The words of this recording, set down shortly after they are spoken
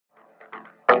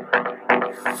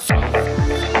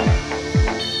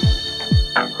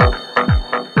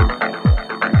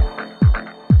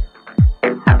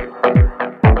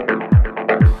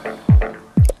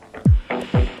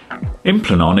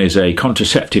Implanon is a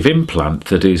contraceptive implant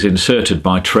that is inserted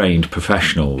by trained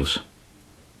professionals.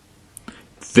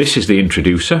 This is the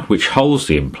introducer, which holds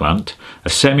the implant, a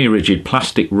semi-rigid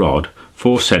plastic rod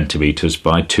 4 cm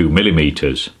by 2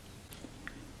 mm.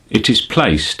 It is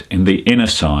placed in the inner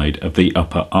side of the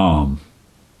upper arm.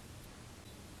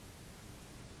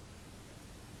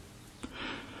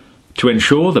 To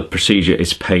ensure the procedure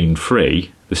is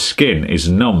pain-free, the skin is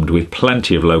numbed with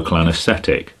plenty of local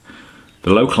anaesthetic.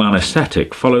 The local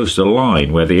anaesthetic follows the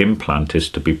line where the implant is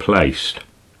to be placed.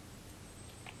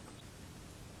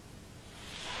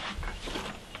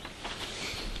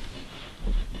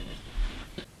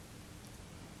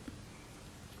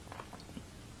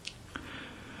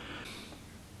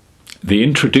 The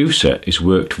introducer is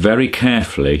worked very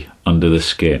carefully under the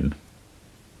skin.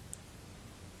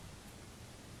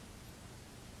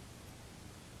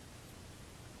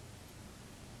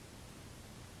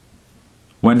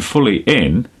 When fully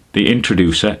in, the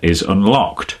introducer is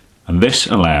unlocked, and this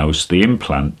allows the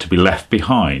implant to be left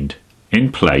behind,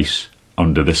 in place,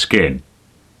 under the skin.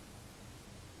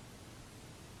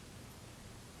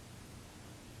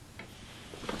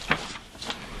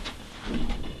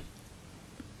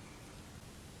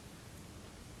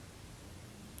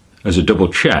 As a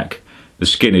double check, the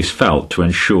skin is felt to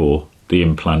ensure the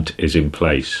implant is in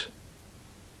place.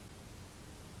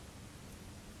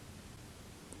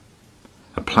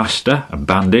 A plaster and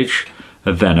bandage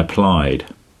are then applied.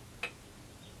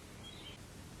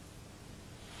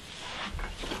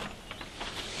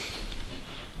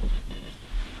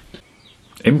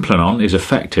 Implanon is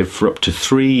effective for up to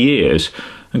 3 years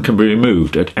and can be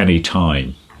removed at any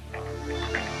time.